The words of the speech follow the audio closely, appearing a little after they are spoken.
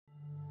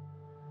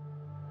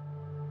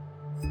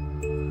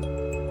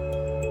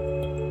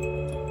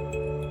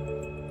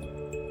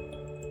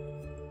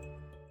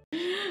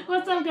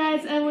What's up,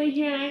 guys? Emily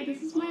here.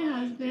 This is my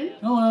husband.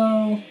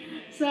 Hello.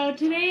 So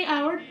today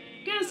we're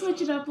gonna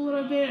switch it up a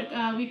little bit.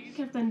 We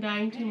kept on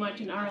dying too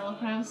much in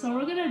RLCraft, so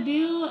we're gonna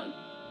do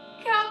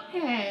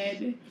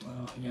Cuphead.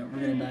 Well, yeah, we're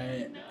gonna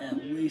die at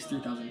least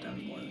 3,000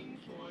 times more.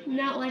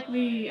 Not like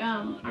we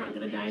aren't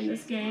gonna die in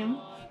this game.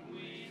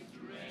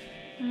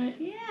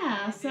 But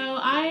yeah, so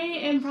I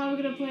am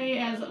probably gonna play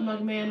as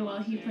Mugman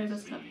while he plays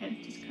as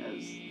Cuphead, just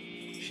cause.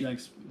 She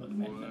likes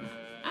Mugman.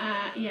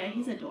 Yeah,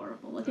 he's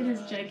adorable. Look at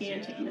his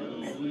gigantic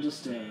nose. Let me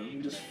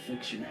just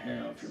fix your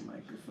hair off your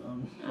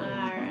microphone.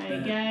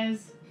 Alright,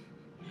 guys.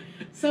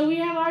 So we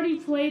have already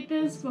played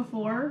this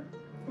before.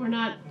 We're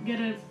not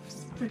gonna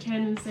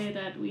pretend and say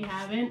that we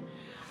haven't.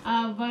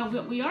 But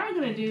what we are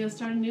gonna do is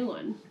start a new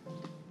one.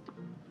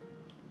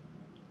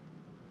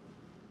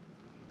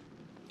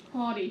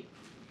 Quality.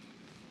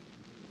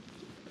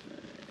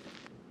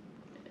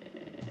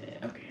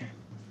 Okay.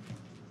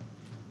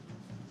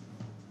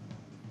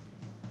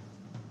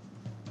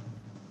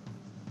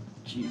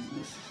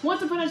 Jesus.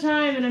 Once upon a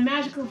time, in a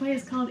magical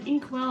place called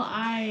Inkwell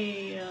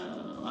Isle,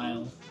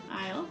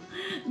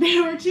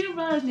 there were two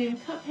brothers named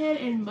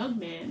Cuphead and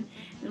Mugman.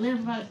 They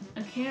lived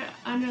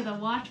under the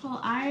watchful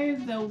eye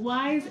of the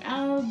wise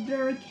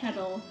elder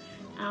Kettle.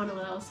 I don't know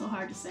why that was so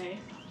hard to say.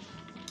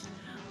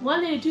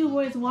 One day, the two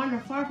boys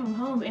wandered far from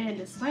home and,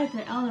 despite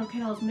the elder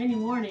Kettle's many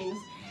warnings,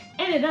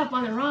 ended up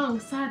on the wrong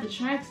side of the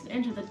tracks and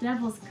entered the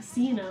Devil's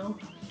Casino.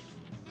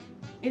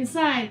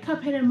 Inside,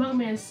 Cuphead and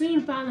Mugman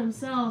soon found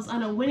themselves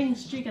on a winning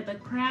streak at the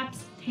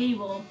craps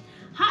table.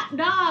 "Hot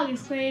dog!"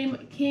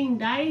 exclaimed King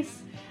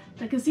Dice,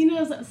 the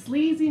casino's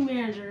sleazy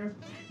manager.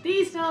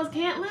 "These fellas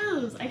can't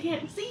lose. I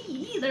can't see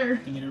either."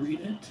 I'm gonna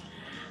read it.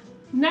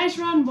 "Nice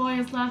run,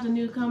 boys," laughed the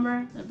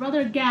newcomer. The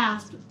brother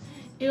gasped.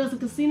 It was the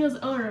casino's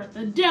owner,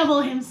 the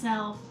devil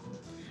himself.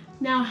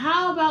 "Now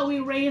how about we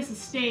raise the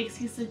stakes,"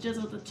 he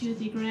suggested with a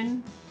toothy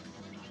grin.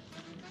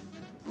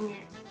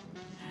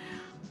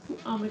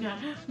 Oh my god.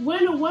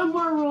 "Win one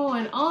more roll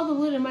and all the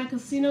loot in my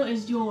casino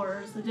is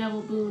yours," the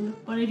devil boomed.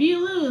 "But if you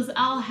lose,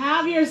 I'll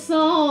have your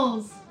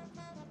souls."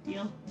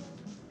 Deal.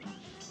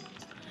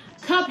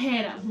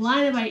 Cuphead,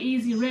 blinded by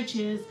easy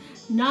riches,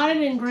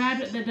 nodded and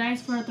grabbed the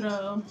dice for a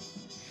throw.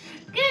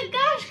 "Good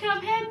gosh,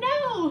 Cuphead,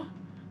 no!"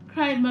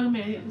 cried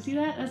Mugman. You see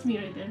that? That's me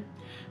right there.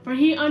 For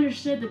he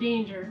understood the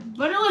danger.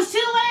 But it was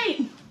too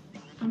late!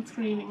 I'm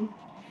screaming.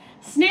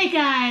 "Snake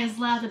eyes!"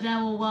 laughed the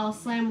devil while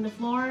slamming the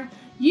floor.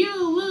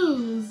 "You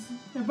lose!"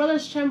 The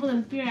brothers trembled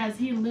in fear as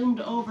he loomed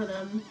over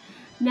them.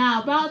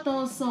 "Now about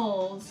those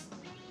souls."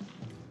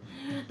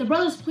 The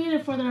brothers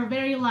pleaded for their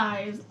very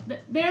lives.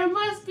 "There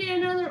must be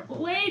another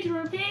way to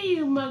repay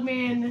you,"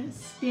 Mugman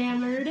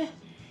stammered.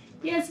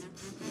 "Yes,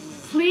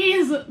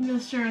 please,"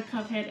 Mr.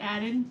 Cuphead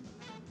added.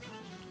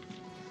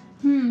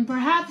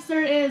 Perhaps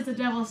there is," the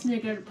devil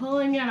snickered,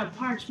 pulling out a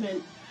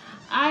parchment.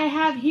 "I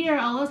have here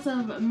a list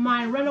of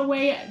my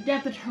runaway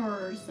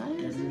debtors."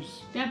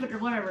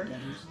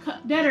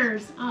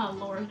 Debtors. Oh,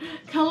 Lord.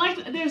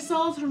 "Collect their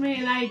souls for me,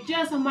 and I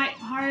just might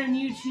pardon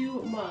you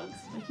two mugs."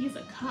 But he's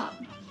a cup.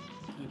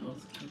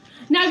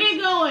 "Now get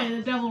going,"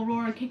 the devil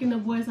roared, kicking the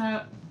boys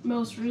out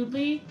most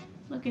rudely.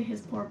 Look at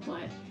his poor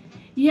butt.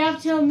 "You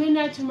have till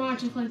midnight tomorrow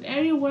to collect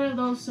every one of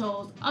those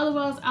souls.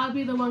 Otherwise, I'll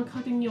be the one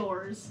cutting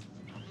yours."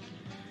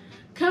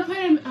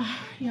 Cuphead and...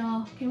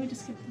 y'all, can we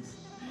just skip this?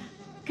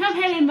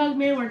 Cuphead and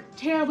Mugman were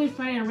terribly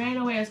frightened and ran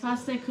away as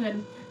fast as they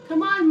could.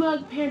 "Come on,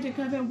 Mug," panted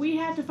Cuphead. "We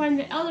have to find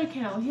the Elder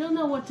Kettle. He'll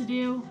know what to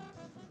do."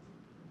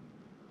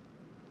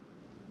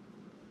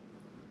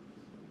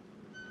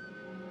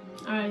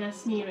 Alright,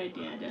 that's me right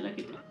there. Look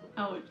at that.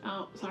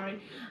 Oh, sorry.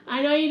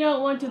 "I know you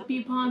don't want to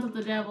be pawns of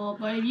the devil,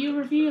 but if you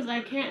refuse, I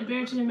can't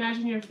bear to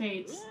imagine your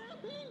fates.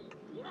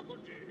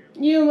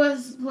 You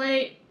must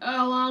play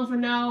along for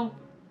now.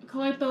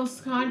 Collect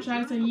those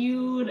contracts and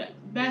you'd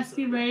best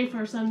be ready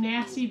for some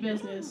nasty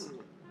business.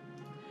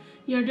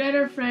 Your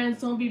deader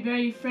friends won't be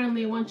very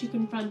friendly once you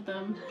confront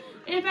them.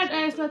 In fact,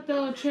 I expect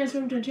they'll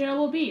transform into a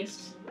terrible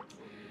beast.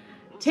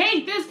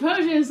 Take this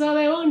potion so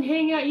they won't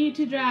hang you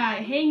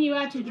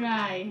out to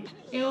dry.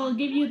 It will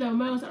give you the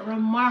most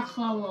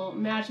remarkable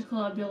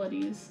magical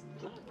abilities.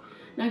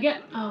 Now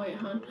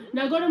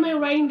Now go to my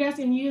writing desk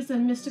and use the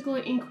mystical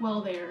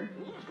inkwell there.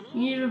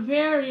 You need to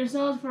prepare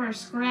yourselves for a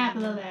scrap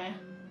of that.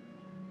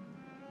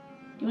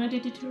 You want to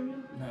do the tutorial?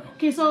 No.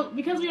 Okay, so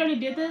because we already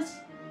did this,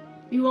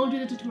 we won't do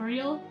the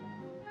tutorial.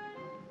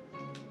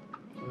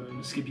 We're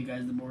gonna skip you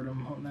guys the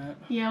boredom on that.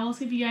 Yeah, we'll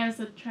skip you guys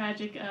the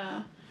tragic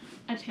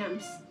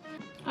attempts.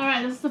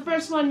 Alright, this is the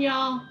first one,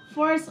 y'all.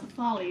 Forest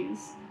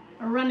Follies.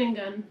 A run and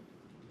gun.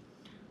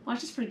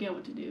 Watch us forget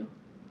what to do.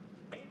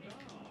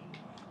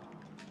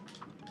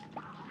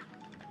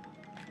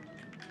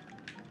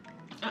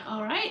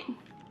 Alright.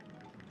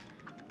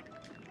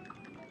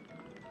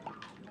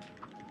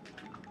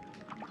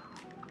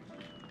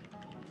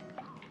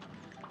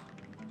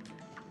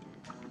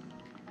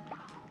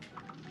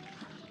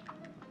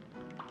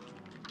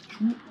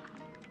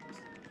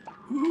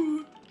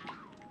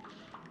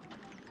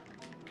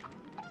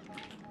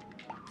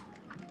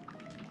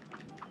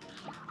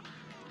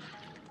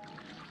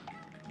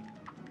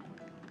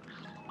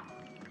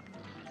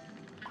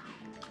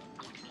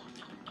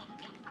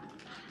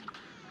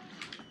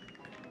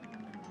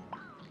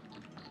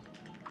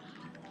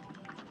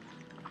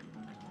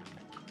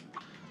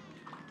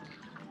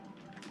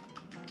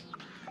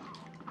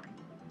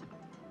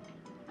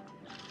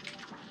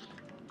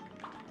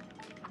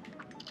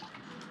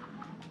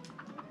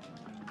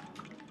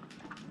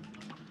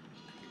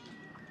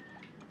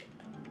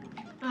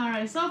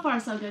 Alright, so far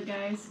so good,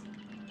 guys.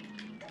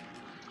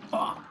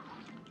 Oh.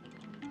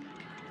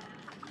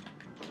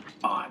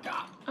 Oh,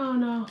 God. Oh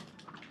no.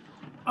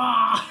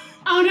 Ah!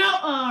 Oh no!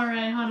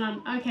 Alright, hold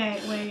on.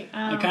 Okay, wait.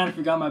 I kind of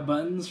forgot my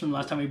buttons from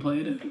last time we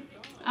played it.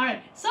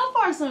 Alright, so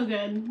far so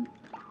good.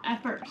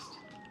 At first.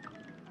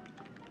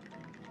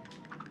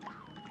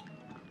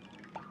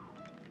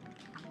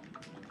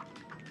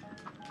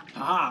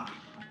 Ah!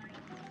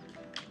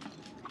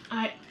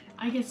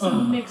 I get so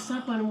mixed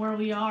up on where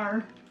we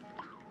are.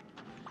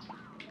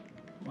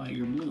 Why,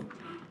 you're blue.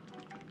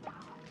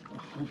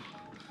 Oh.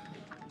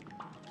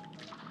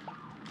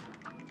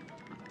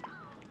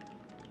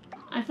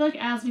 I feel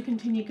like as we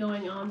continue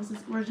going on,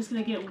 we're just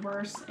gonna get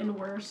worse and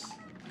worse.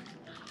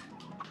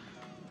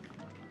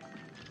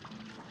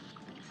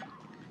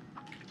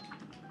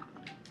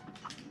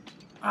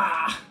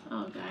 Ah!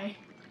 Oh, guy.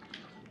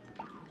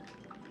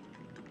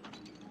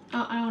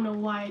 Oh, I don't know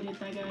why I did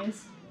that,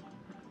 guys.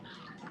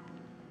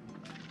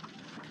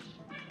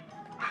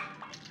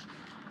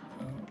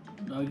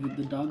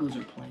 The doggos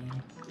are playing.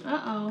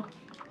 Uh-oh.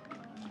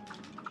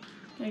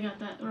 Okay, I got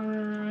that.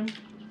 Run.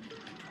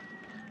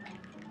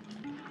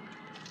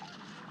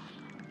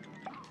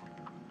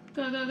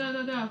 Go, go, go,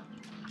 go, go.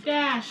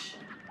 Dash!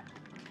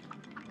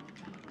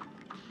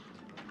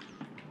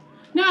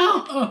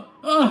 No!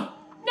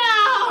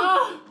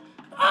 No!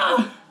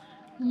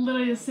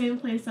 Literally the same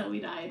place that we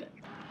died.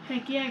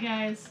 Heck yeah,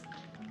 guys.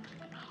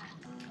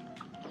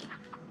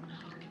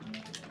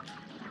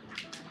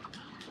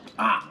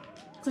 Ah!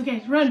 It's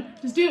okay, run!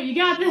 Just do it, you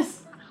got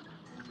this!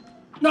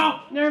 No!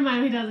 Never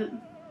mind, he doesn't.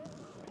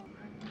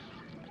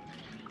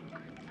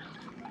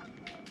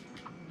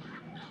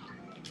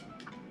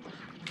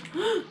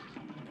 Oh,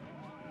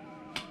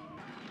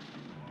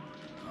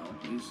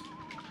 please.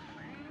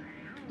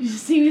 You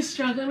just see me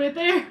struggling right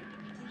there?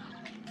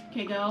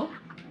 Okay, go.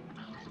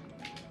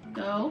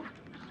 Go.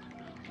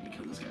 Let me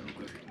kill this guy real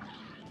quick.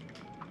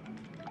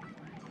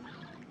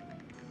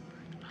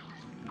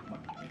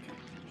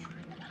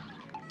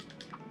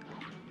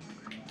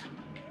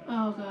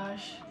 Oh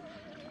gosh.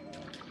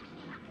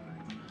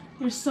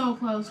 You're so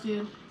close,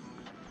 dude.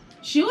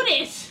 Shoot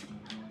it!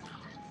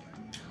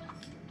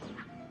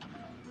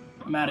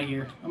 I'm out of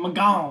here. I'm a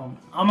gone.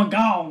 I'm a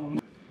gone.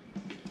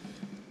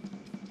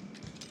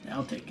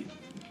 I'll take it.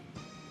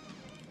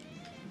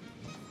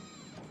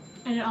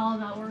 I did all of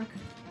that work.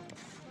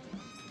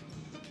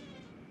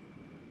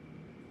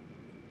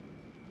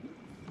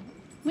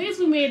 At least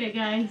we made it,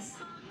 guys.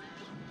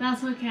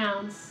 That's what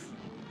counts.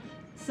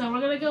 So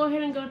we're gonna go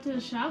ahead and go to the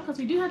shop because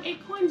we do have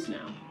 8 coins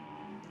now.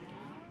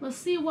 Let's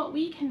see what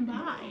we can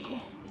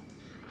buy.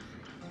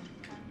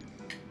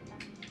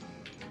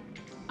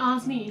 Oh,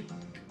 it's me.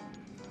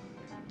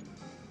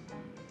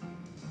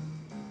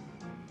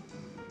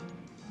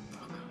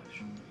 Oh,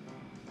 gosh.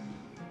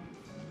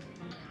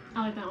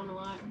 I like that one a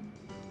lot.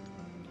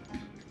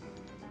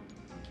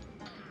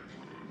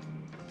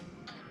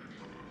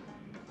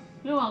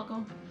 You're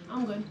welcome.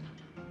 I'm good.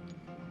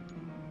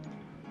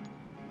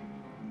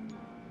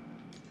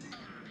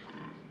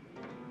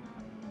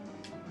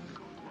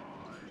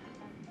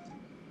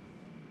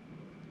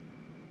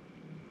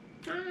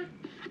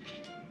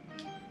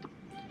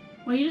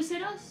 What you just say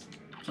to us?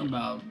 Something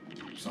about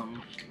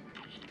something.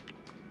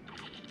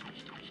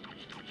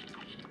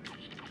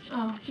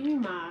 Oh, give me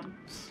my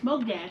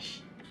smoke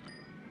dash.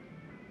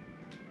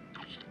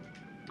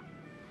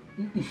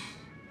 What are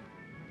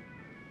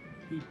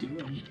you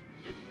doing?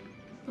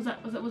 Was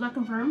that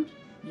confirmed?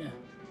 Yeah.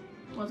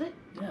 Was it?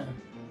 Yeah.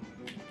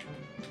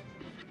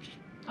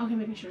 Okay,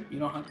 making sure. You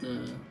don't have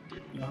to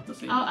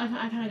say Oh,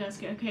 I kind of got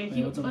scared. Okay,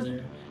 Wait, what's over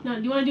there? No,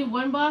 do you want to do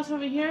one boss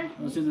over here?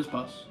 Let's do this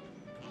boss.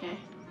 Okay.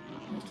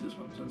 Let's do this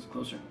one so it's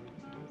closer.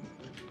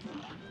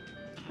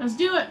 Let's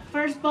do it.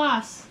 First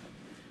boss.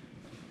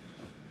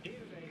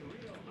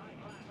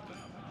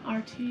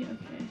 RT,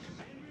 okay.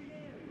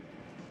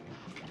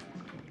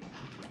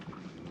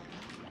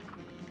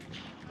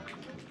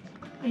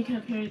 Oh, you could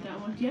have parried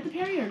that one. Do you have the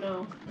parry or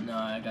no? No,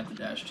 I got the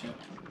dash too.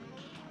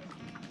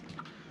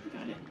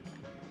 Got it.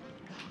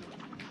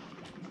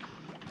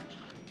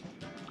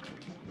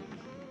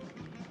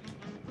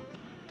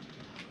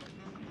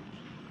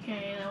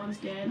 Okay, that one's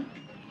dead.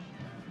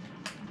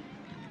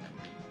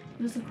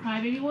 Is this a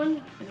crybaby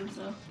one? I think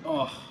so.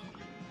 Oh.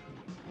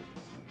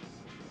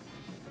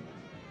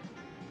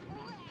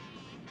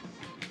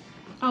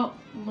 Oh,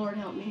 Lord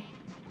help me.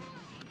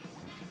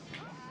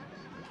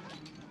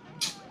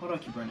 Why do I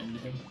keep running into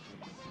him?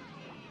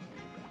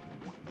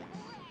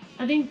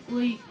 I think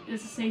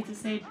it's safe to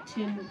say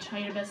to try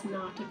your best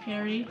not to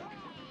parry.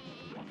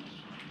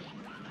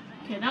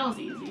 Okay, that was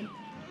easy.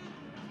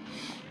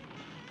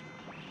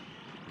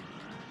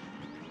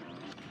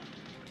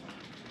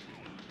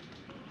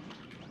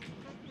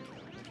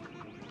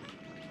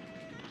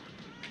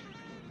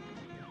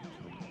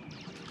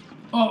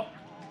 Oh!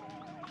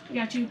 I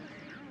got you.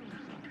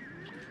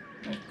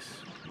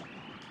 Thanks.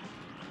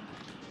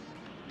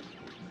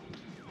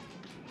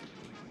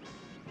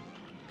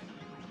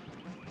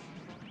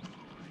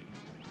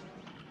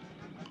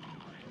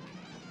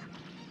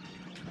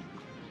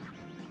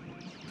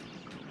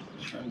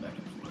 just run back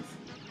and forth.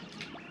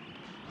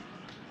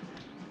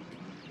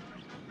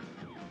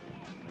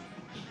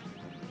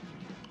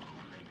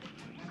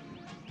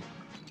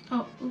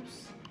 Oh,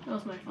 oops. That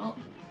was my fault.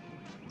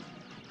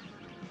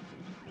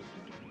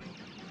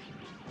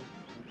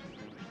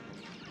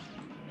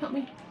 Help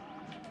me.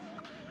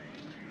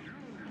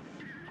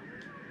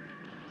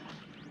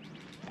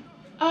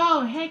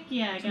 Oh, heck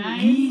yeah,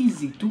 guys. Too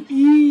easy, too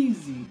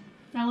easy.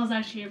 That was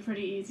actually a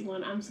pretty easy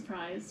one. I'm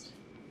surprised.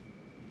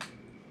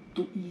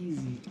 Too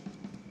easy.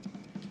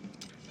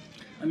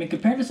 I mean,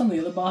 compared to some of the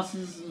other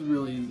bosses, this is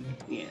really easy.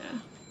 Yeah.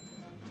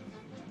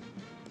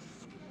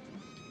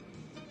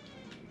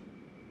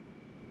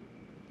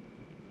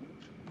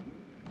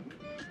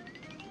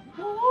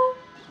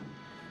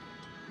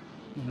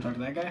 You can talk to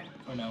that guy?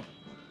 Or no?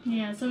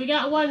 Yeah, so we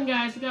got one,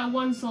 guys. We got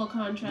one soul The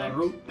contract.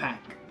 rope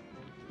pack.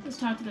 Let's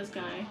talk to this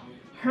guy.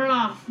 Hurl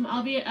off.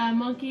 I'll be a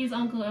monkey's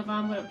uncle if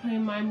I'm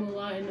putting my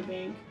moolah in the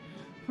bank.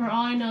 For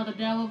all I know, the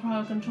devil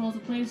probably controls the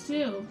place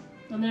too.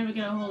 They'll never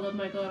get a hold of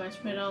my gold if I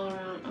spread it all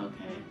around.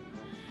 Okay.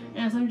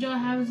 And some Joe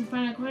happens to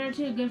find a coin or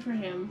two, good for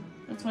him.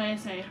 That's why I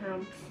say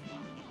hurl.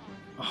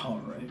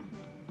 Alright.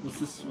 What's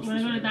this? You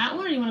wanna go to that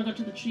one or you wanna go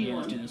to the tree yeah,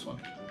 one? let's do this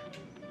one.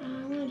 I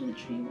wanna do the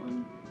tree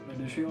one. Wanna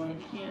do the tree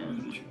one? Yeah. Wanna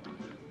do the tree one.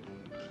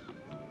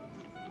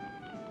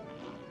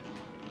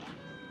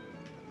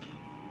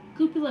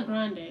 Cupula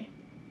Grande.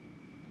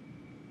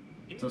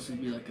 So this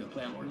would be like a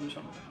play on words or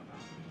something?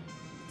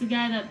 The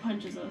guy that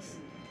punches us.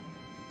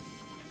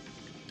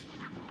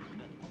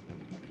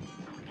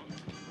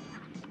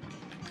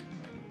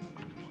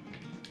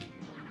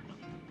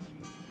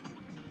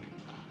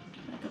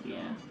 Back up,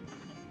 yeah.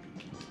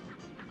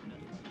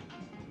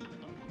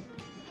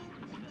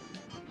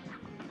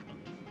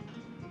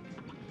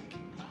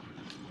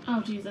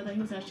 Oh jeez, I thought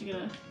he was actually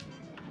gonna...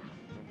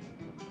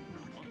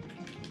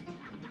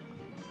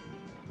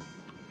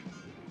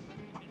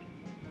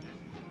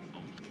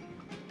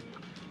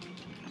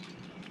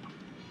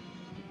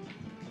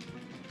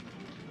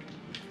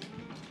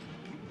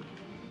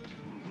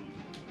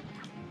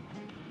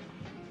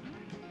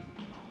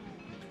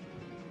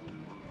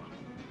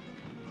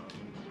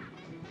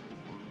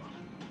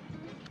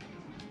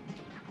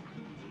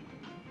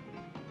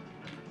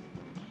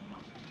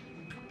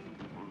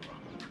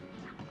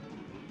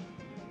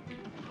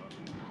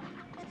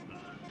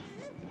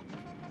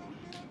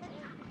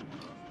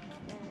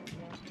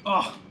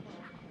 Oh!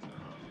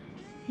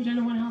 You done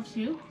in one health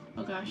too?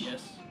 Oh gosh.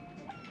 Yes.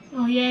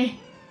 Oh yay.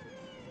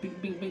 Bing,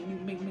 bing, bing,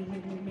 bing, bing, bing,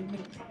 bing, bing, bing,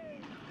 bing.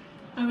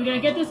 Are we gonna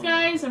get this,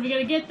 guys? Are we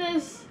gonna get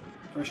this?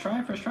 First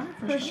try, first try,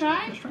 First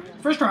try? First try.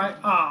 First try.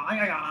 Ah,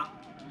 I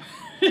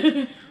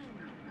got.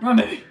 Run,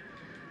 baby.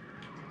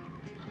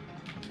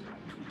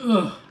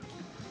 Ugh.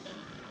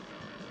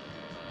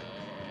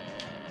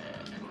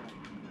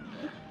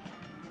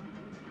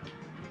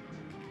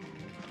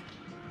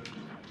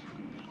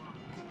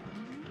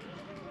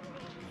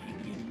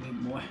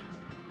 Boy.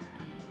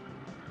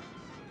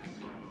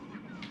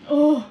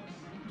 Oh.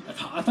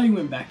 I thought you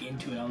went back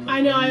into it. I was like,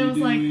 I know.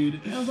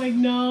 dude. I was like,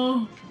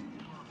 no.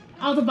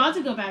 I was about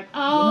to go back.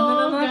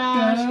 Oh No,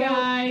 gosh, go.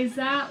 guys,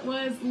 that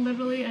was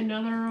literally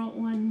another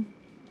one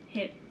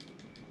hit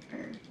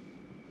or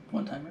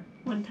One timer.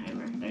 one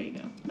timer. There you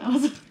go. That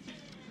was.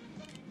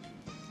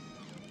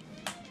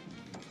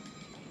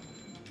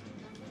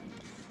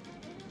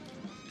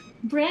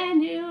 Brand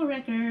new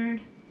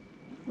record.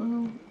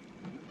 Whoa.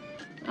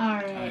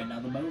 Alright. Alright, now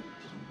the boat.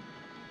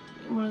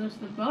 You wanna go to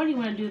the boat or you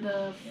wanna do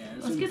the... Yeah,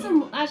 Let's get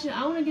some... Actually,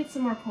 I wanna get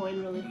some more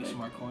coin really Get quick. some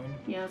more coin.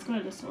 Yeah, let's go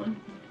to this one.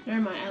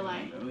 Never mind, I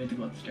lied. We have to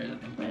go up the stairs, I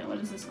think. Wait, what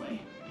is this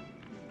way?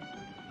 The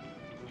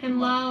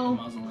Hello?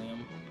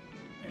 mausoleum.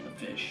 And the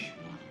fish.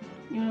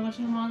 You wanna go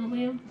to the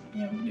mausoleum?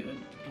 Yeah, we can do it.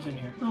 It's in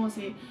here. Oh, we'll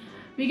see.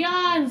 Be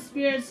gone,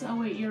 spirits! Oh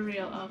wait, you're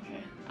real.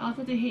 Okay. I'll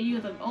have to hit you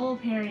with an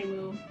old parry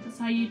move. That's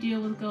how you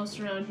deal with ghosts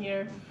around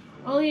here.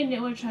 Only a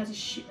nitwit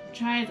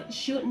tries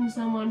shooting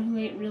someone who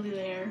ain't really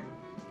there.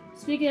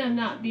 Speaking of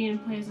not being in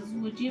places,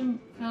 would you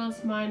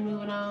fellas mind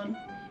moving on?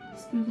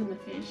 Spooking the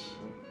fish.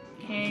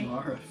 Okay. You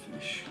are a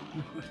fish.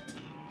 What?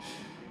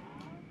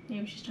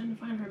 Maybe she's trying to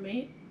find her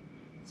mate.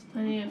 There's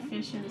plenty of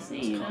fish in the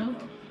sea, you know?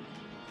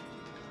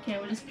 Okay,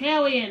 we're just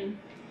parrying.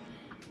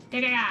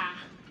 Da-da-da!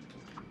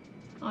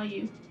 All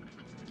you.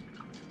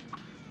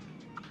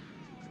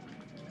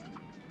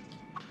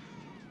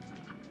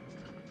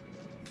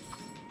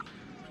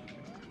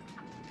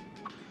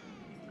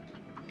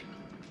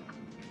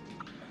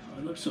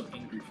 I look so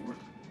angry for it.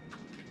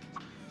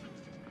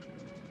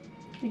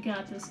 We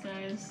got this,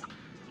 guys.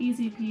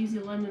 Easy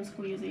peasy lemon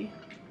squeezy.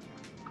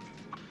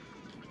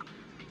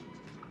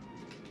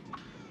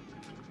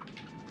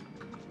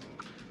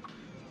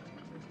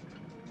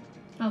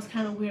 That was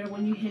kind of weird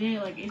when you hit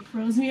it, like it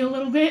froze me a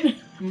little bit.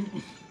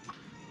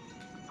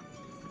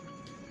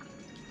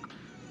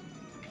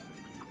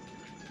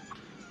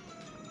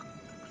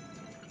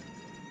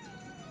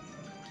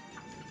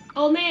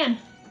 Oh man!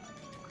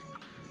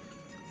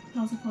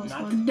 That was a close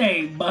Not one.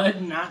 today,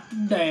 bud. Not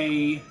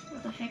today.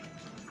 What the heck?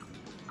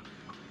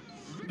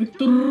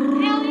 Victor.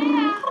 Hell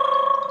yeah!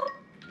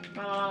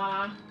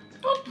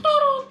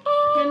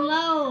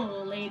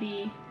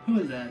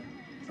 is that?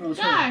 Oh,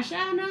 Gosh, I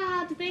don't know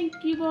how to thank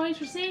you boys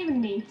for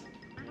saving me.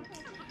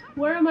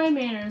 Where are my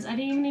manners? I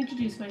didn't even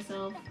introduce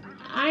myself.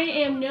 I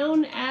am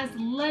known as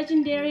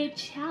Legendary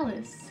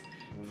Chalice.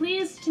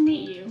 Pleased to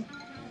meet you.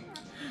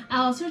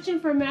 I was searching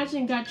for magic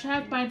and got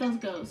trapped by those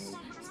ghosts.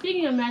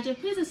 Speaking of magic,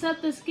 please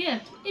accept this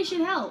gift. It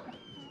should help.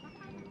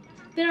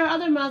 There are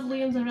other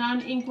mausoleums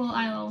around Inkwell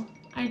Isle.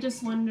 I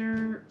just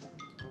wonder.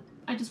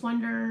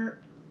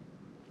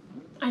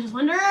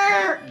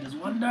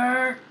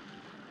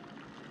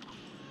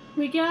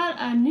 We got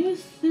a new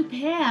super.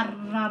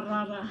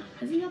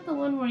 Isn't that the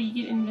one where you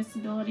get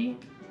invisibility?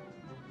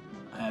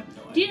 I have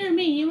no idea. Dear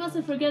me, you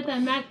mustn't forget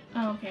that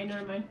Oh, okay,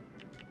 never mind.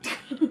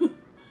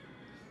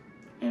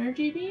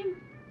 Energy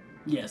beam?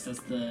 Yes, that's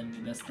the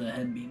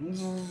head beam.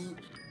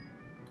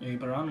 There, you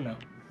put it on now.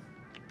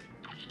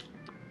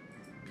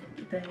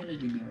 Get that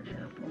energy beam right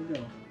there. Let's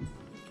go.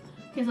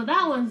 Okay, so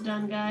that one's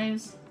done,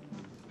 guys.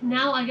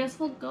 Now I guess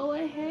we'll go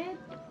ahead.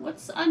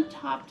 What's on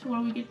top to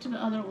where we get to the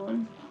other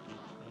one?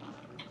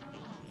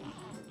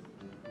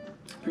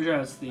 Pretty sure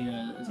that's the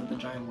is that the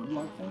giant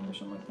woodlock thing or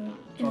something like that?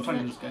 So I'll talk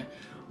to this guy.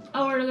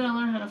 Oh, we're gonna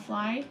learn how to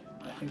fly?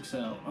 I think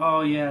so.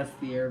 Oh yeah, it's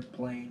the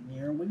airplane.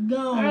 Here we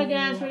go. Alright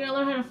guys, we're gonna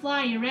learn how to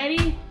fly. You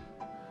ready?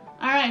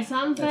 Alright,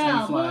 some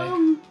fell.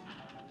 Boom.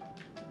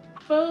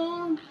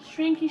 Boom.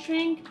 Shrinky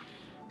shrink.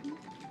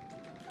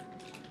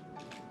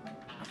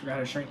 I forgot how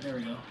to shrink. There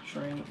we go.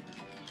 Shrink.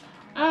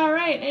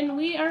 Alright, and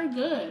we are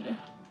good.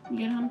 You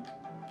good, hon?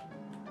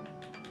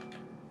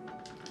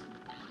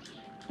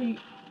 Are you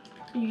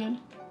good?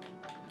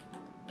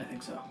 I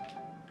think so.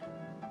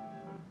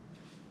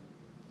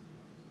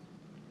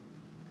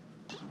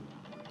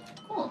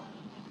 Cool.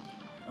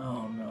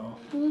 Oh no.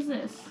 Who's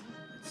this?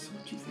 That's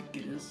what you think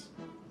it is.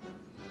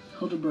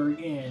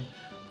 Hildeberg Inn.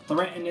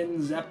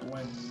 Threatening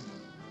Zeppelin.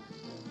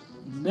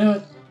 Let's do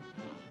it.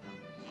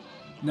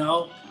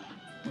 No.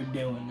 We're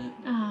doing it.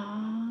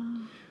 Ah.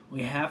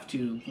 We have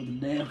to for the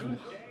devil.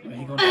 He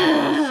gonna take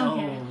our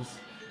souls.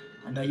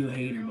 Okay. I know you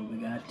hate her, but we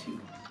got to.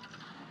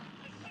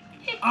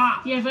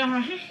 Ah! Yeah, but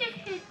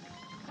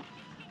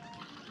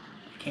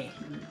Can't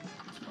hear it.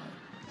 That's why.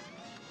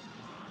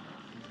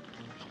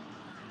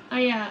 oh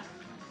yeah.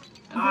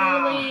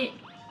 Apparently,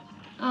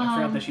 I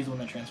forgot that she's the one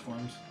that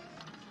transforms.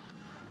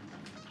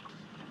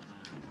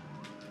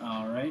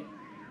 Alright.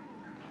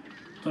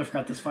 So I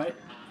forgot this fight,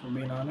 if we're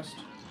being honest.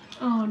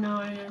 oh no,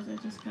 I guess I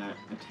just got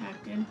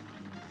attacked in.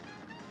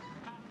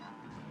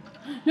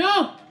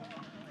 No!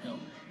 No.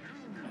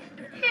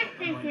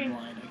 I'm like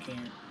blind, I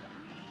can't.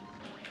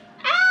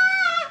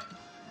 Ah!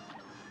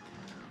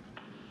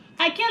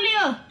 I kill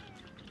you!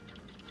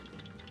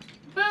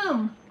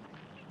 Boom!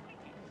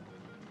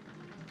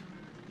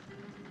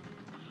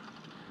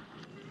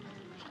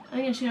 I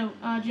think I should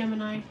have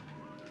Gemini.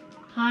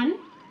 Hun?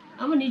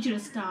 I'm gonna need you to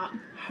stop.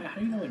 How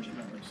do you know what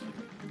Gemini looks like?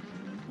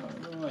 I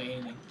don't know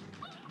anything.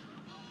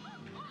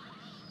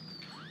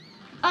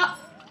 Ah!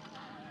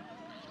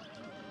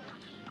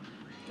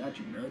 Got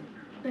you, bud.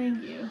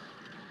 Thank you.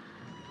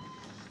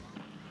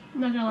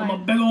 I'm not gonna lie.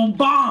 I'm a big old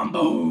bomb!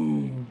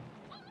 Boom!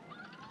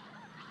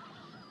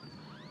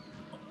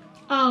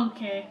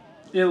 Okay.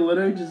 It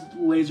literally just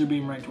laser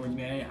beam right towards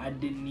me. I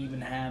didn't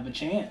even have a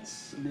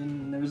chance. And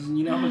then there was,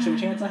 you know how much of a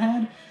chance I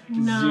had?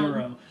 No.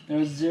 0. There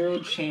was 0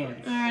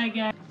 chance. Alright,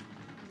 guys.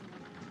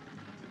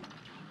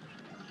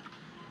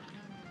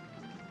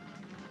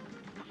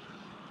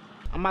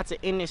 I'm about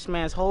to end this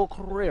man's whole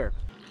career.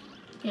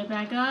 Get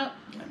back up.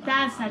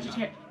 That's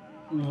Sagittarius.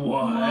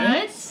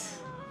 What?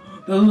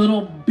 The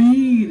little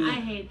bead. I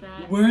hate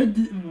that. Where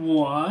did...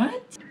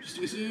 What?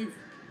 Stay safe.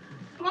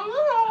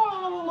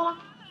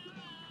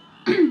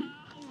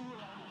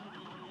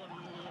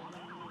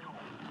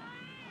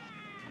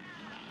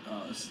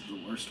 Oh, this is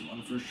the worst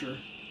one for sure.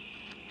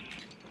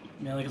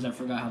 Mainly because I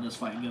forgot how this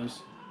fight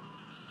goes.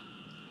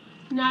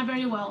 Not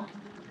very well.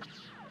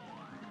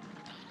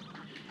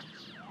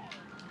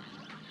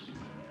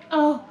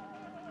 Oh.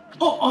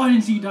 Oh, I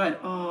didn't see you died.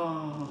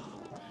 Oh.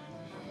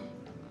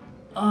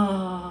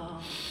 I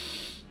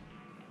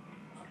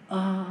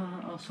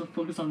was so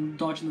focused on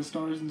dodging the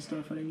stars and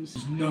stuff. I didn't use...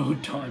 There's no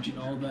dodging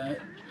all that.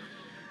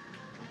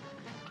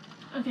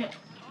 Okay.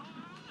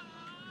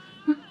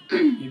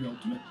 Your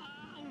ultimate.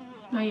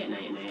 Not yet,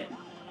 not yet, not yet.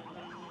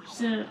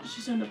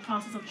 She's in the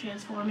process of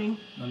transforming.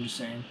 I'm just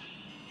saying.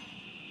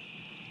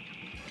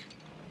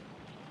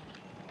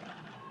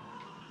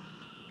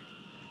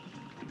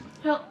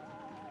 Help.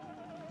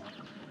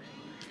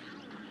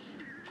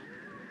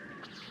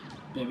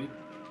 Baby.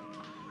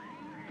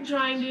 I'm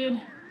trying,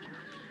 dude.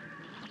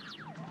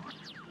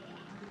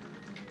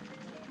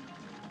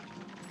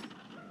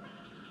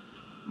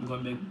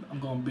 I'm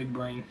going big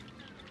brain.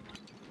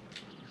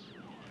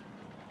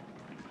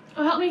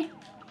 Oh, help me.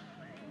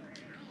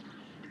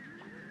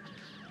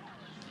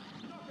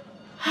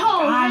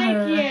 Oh, Got heck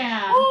her.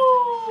 yeah.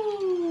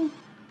 Woo!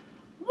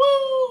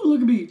 Woo!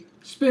 Look at me.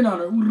 Spin on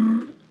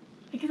her.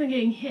 I guess I'm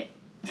getting hit.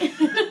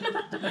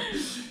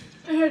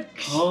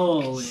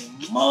 Holy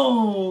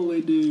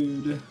moly,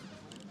 dude.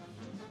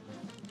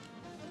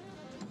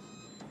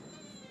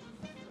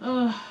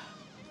 Ugh.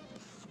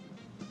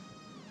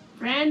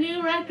 Brand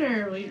new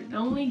record. We're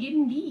only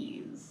getting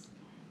these.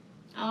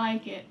 I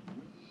like it.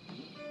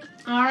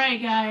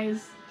 Alright,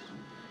 guys.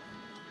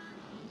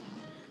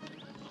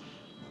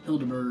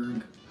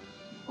 Hildeberg.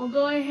 We'll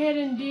go ahead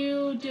and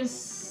do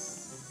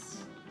just,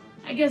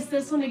 I guess,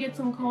 this one to get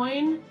some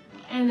coin,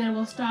 and then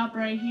we'll stop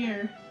right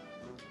here.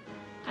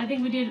 I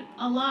think we did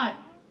a lot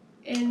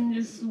in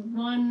just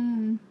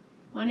one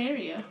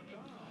area.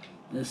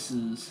 This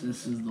is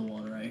the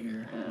one right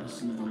here.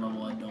 This is the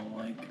level I don't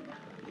like.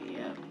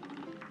 Yep.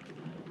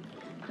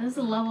 This is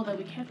the level that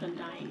we kept on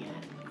dying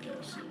at.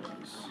 Yes, it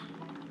is.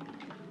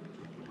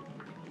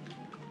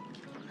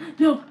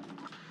 No!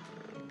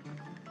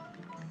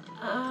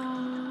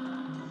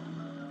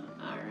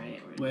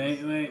 Alright.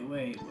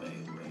 Wait.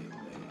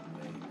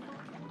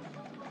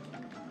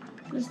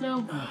 There's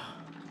no...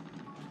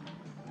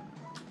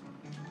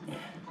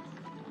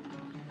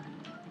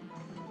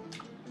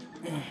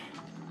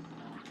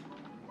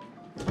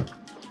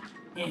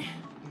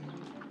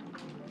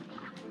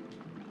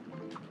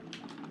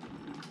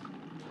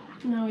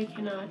 No, we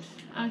cannot.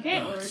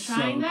 Okay, we're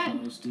trying so that.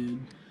 Close, dude.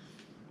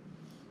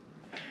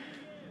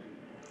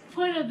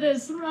 Point of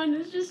this run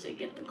is just to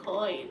get the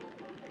coin.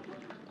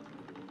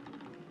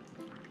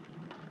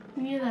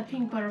 We need that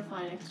pink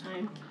butterfly next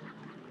time.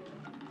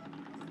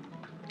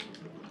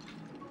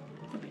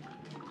 Okay.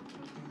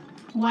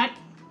 What?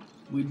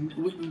 We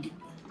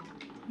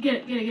Get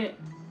it.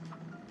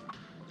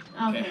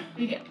 Okay, Okay.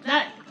 we get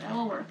that. That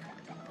will work.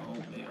 Oh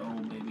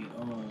baby,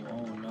 oh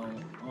no,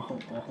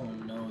 oh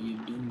no, you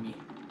did me.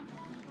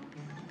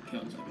 Okay,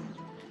 1 second.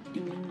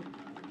 Ding.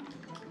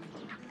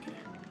 Okay.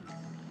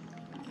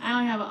 I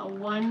only have a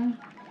 1.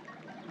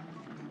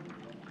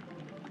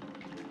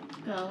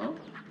 Go.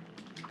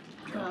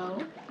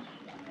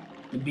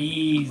 The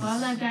bees. Why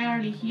is that guy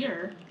already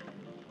here?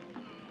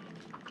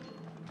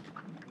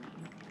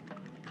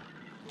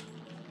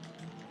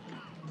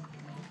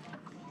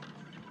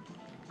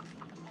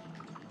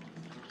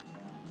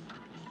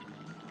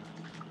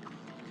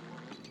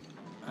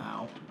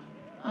 Ow.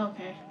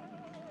 Okay.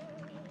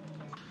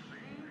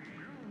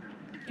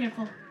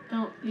 Careful.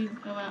 Don't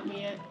leave go at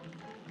me yet.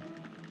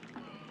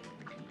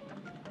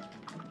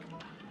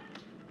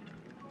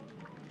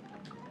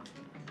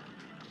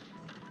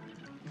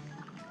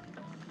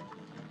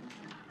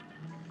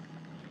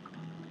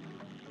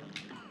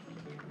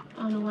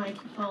 I don't know why I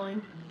keep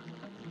falling.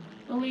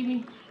 Don't leave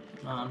me.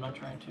 No, I'm not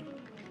trying to.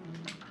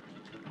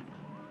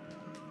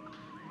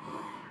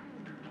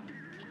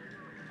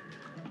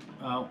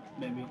 Oh,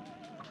 baby.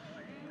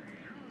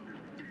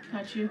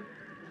 Got you.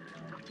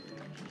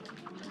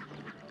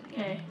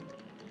 Okay.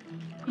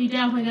 You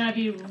definitely gotta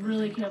be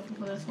really careful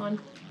for this one.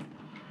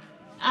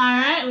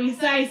 Alright,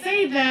 I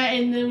say that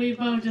and then we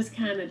both just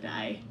kinda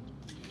die.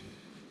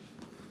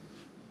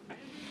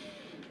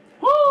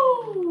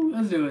 Woo!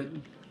 Let's do it.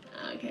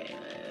 Okay,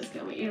 let's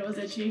go. My ear was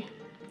itchy.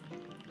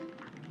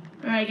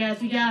 Alright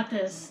guys, we got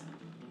this.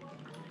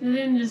 It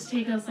didn't just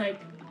take us like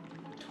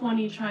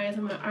 20 tries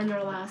on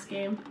our last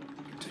game.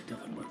 Took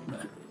nothing more than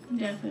that.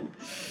 Definitely.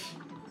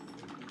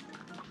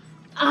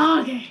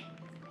 Oh, okay.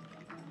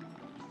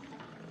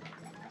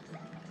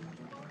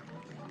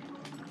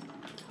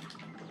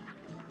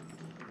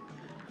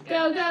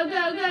 Go, go,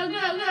 go, go,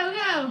 go, go,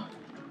 go!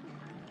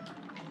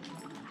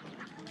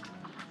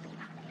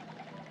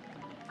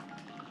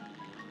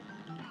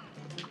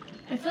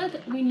 I feel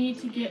like we need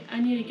to get, I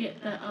need to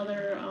get the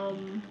other,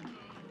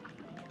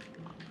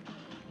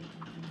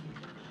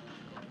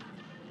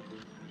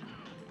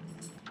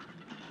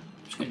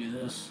 Just gonna do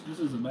this. This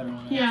is a better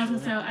one. yeah, I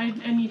was actually.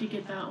 gonna say, I need to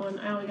get that one.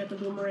 I only got the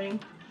boomerang.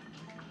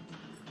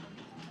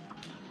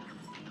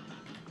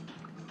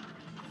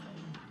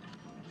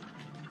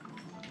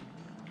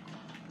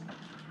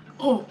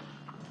 Oh!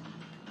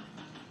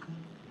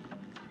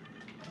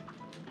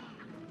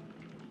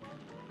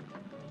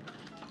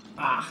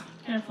 Ah!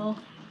 Careful.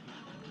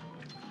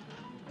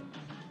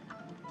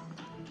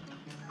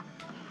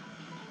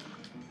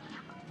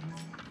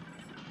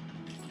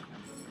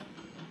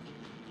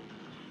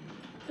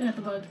 I got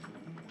the bug.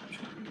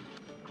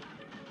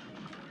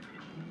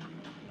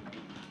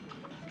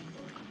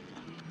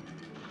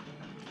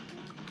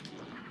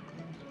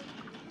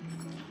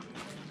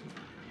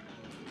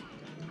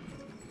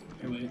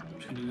 Here, wait. I'm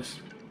just gonna do this.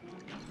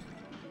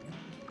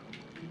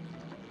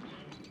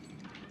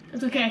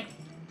 It's okay.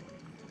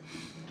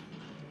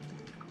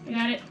 I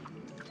got it.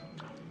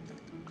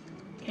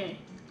 Okay.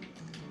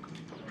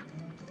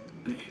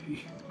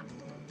 Baby.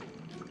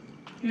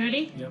 You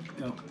ready? Yep,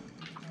 go.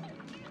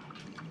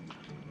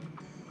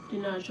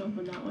 Did not jump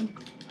on that one.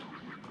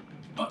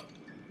 Oh,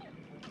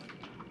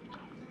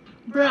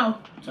 Bro.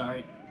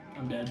 sorry.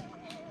 I'm dead.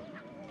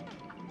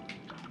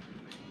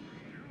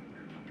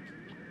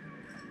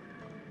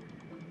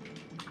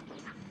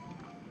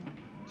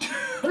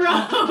 Bro!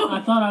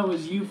 I thought I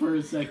was you for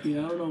a second.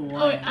 I don't know Oh,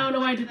 why. I don't know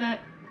why I did that.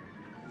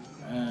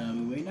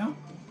 We wait now?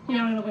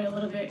 Yeah, I'm gonna wait a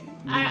little bit.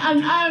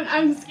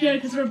 I'm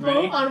scared because we're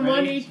Ready? both on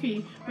 1 Ready?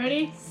 HP.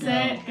 Ready,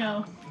 set,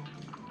 go.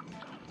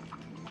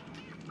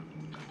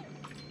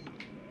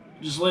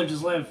 Just live,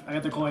 just live. I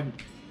got the coin.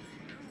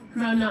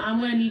 Bro, no, I'm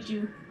gonna need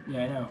you.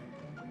 Yeah, I know.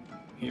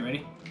 Okay, you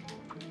ready?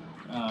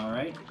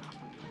 Alright.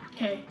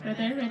 Okay, right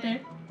there, right there.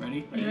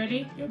 Ready? Are you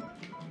ready? Yep.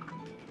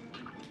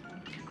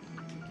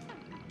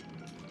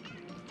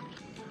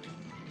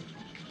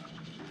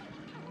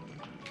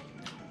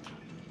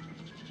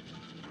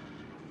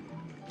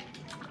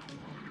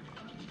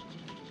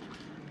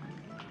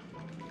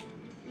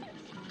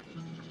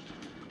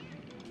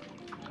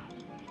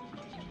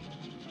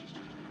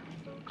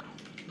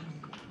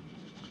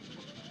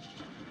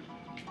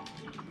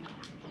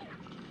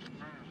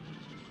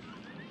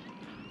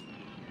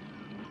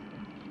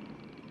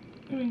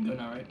 We can go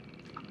now, right?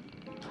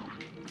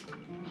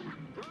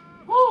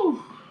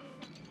 Woo!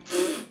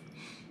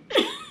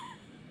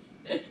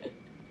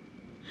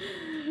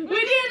 We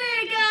did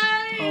it,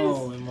 guys!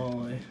 Holy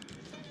moly.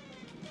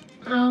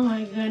 Oh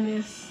my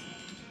goodness.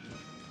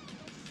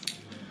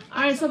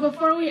 Alright, so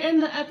before we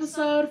end the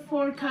episode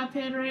for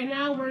Cuphead right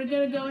now, we're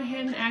gonna go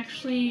ahead and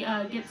actually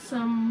get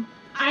some.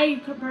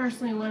 I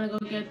personally want to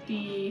go get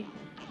the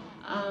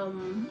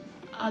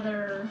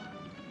other.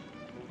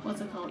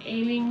 What's it called?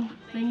 Aiming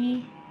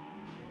thingy?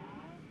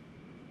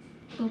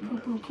 Pew, pew,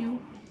 pew, pew.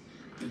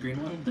 The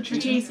green one? The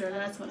chaser,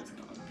 that's what it's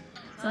called.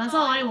 So that's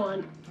all I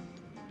want.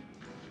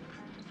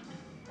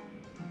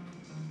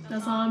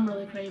 That's all I'm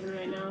really craving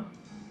right now.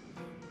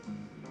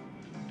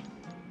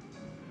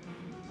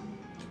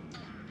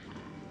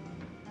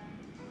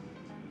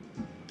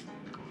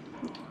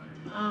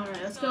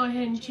 Alright, let's go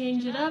ahead and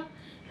change it up.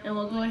 And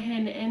we'll go ahead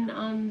and end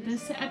on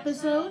this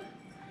episode.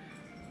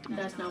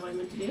 That's not what I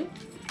meant to do.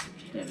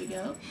 There we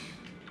go.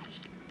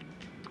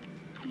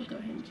 We'll go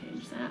ahead and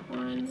change that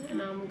one, and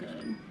I'm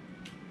good.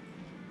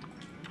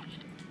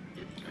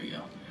 There you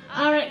go.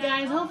 Alright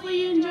guys,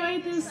 hopefully you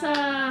enjoyed this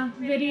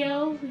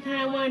video. We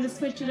kind of wanted to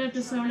switch it up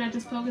just so we're not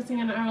just focusing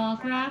on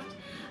RLCraft.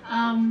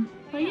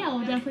 But yeah,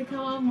 we'll definitely come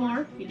up with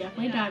more. We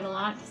definitely died a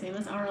lot, same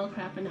as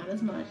RLCraft, but not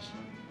as much.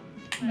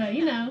 But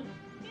you know,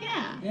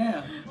 yeah.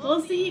 Yeah.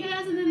 We'll see you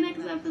guys in the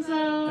next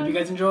episode. Hope you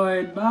guys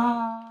enjoyed.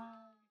 Bye.